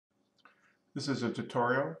This is a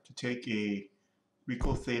tutorial to take a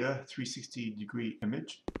RICOH Theta 360-degree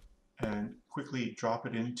image and quickly drop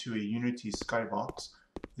it into a Unity Skybox.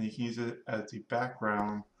 And you can use it as a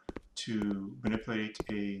background to manipulate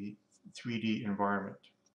a 3D environment.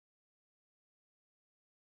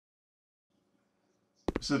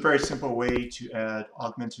 This is a very simple way to add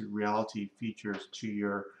augmented reality features to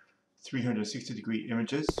your 360-degree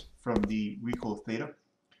images from the RICOH Theta.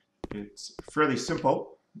 It's fairly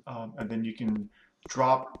simple, and then you can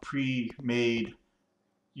drop pre-made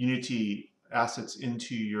Unity assets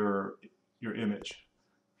into your image.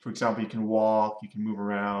 For example, you can walk, you can move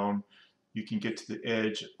around, you can get to the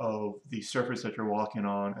edge of the surface that you're walking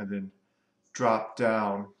on and then drop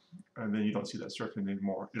down, and then you don't see that surface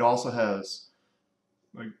anymore. It also has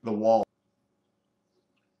like the wall.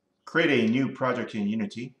 Create a new project in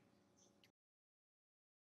Unity.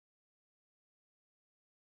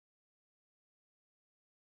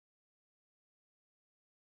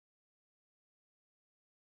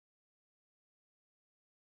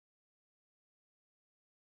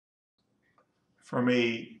 From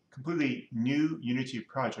a completely new Unity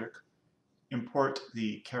project, import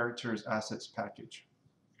the characters assets package.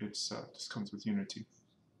 It's just comes with Unity.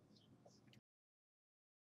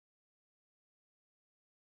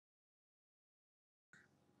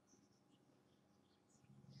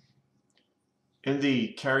 In the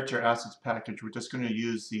character assets package, we're just going to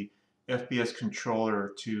use the FPS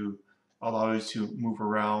controller to allow you to move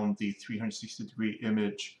around the 360-degree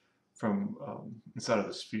image from inside of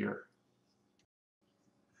the sphere.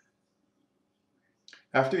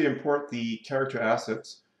 After you import the character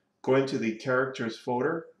assets, go into the characters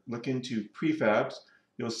folder, look into prefabs.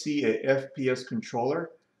 You'll see a FPS controller.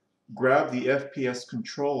 Grab the FPS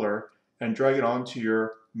controller and drag it onto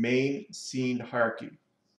your main scene hierarchy.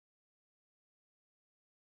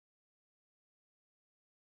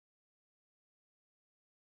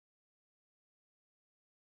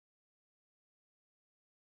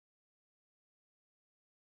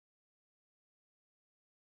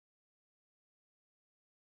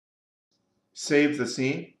 Save the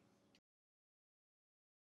scene.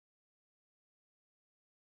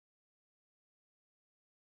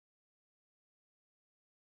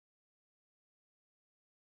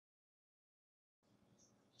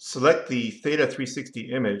 Select the Theta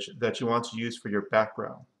 360 image that you want to use for your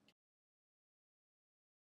background.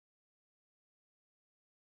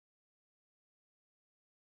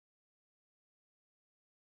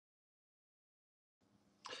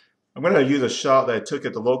 I'm going to use a shot that I took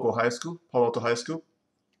at the local high school, Palo Alto High School.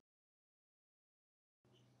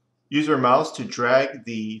 Use your mouse to drag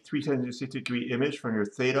the 360-degree image from your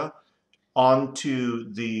Theta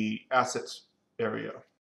onto the assets area.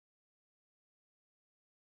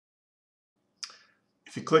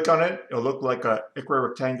 If you click on it, it'll look like a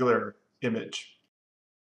equirectangular image.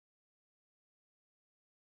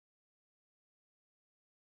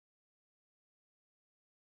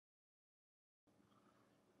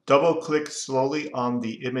 Double-click slowly on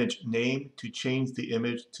the image name to change the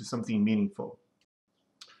image to something meaningful.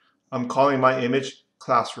 I'm calling my image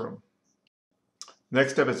Classroom.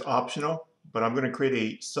 Next step is optional, but I'm going to create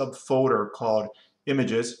a subfolder called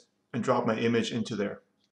Images and drop my image into there.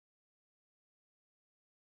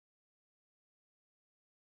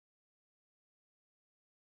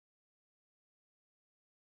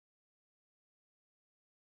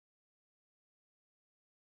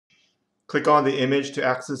 Click on the image to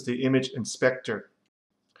access the image inspector.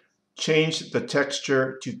 Change the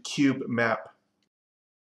texture to cubemap.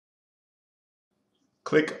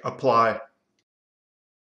 Click Apply.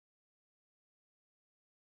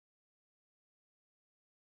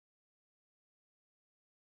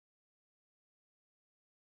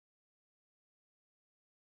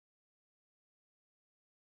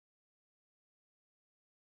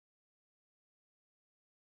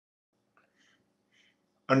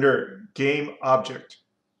 Under Game Object,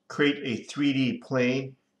 create a 3D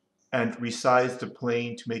plane and resize the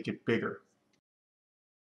plane to make it bigger.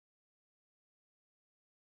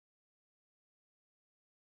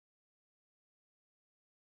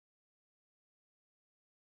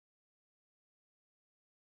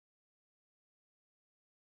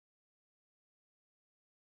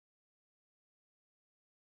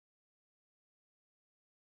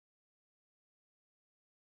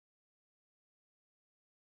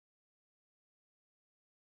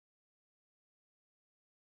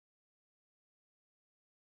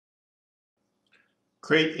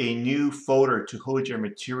 Create a new folder to hold your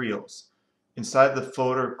materials. Inside the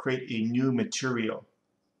folder, create a new material.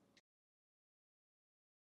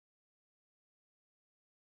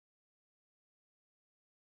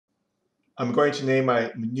 I'm going to name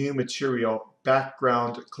my new material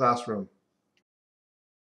Background Classroom.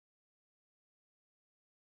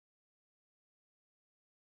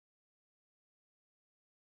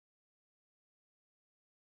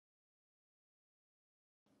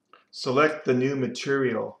 Select the new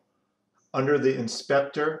material. Under the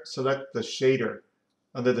inspector, select the shader.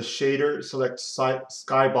 Under the shader, select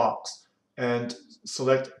Skybox and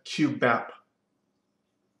select cubemap.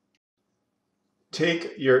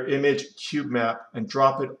 Take your image cubemap and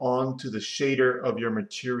drop it onto the shader of your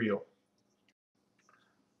material.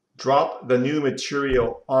 Drop the new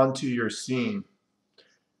material onto your scene.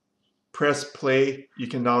 Press play. You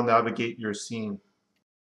can now navigate your scene.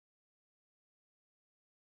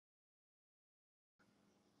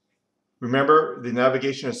 Remember, the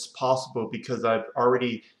navigation is possible because I've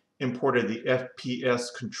already imported the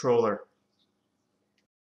FPS controller.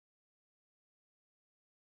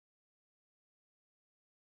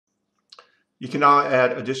 You can now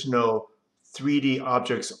add additional 3D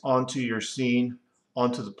objects onto your scene,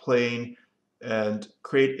 onto the plane, and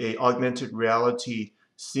create an augmented reality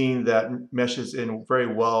scene that meshes in very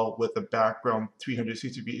well with the background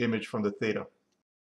 360-degree image from the Theta.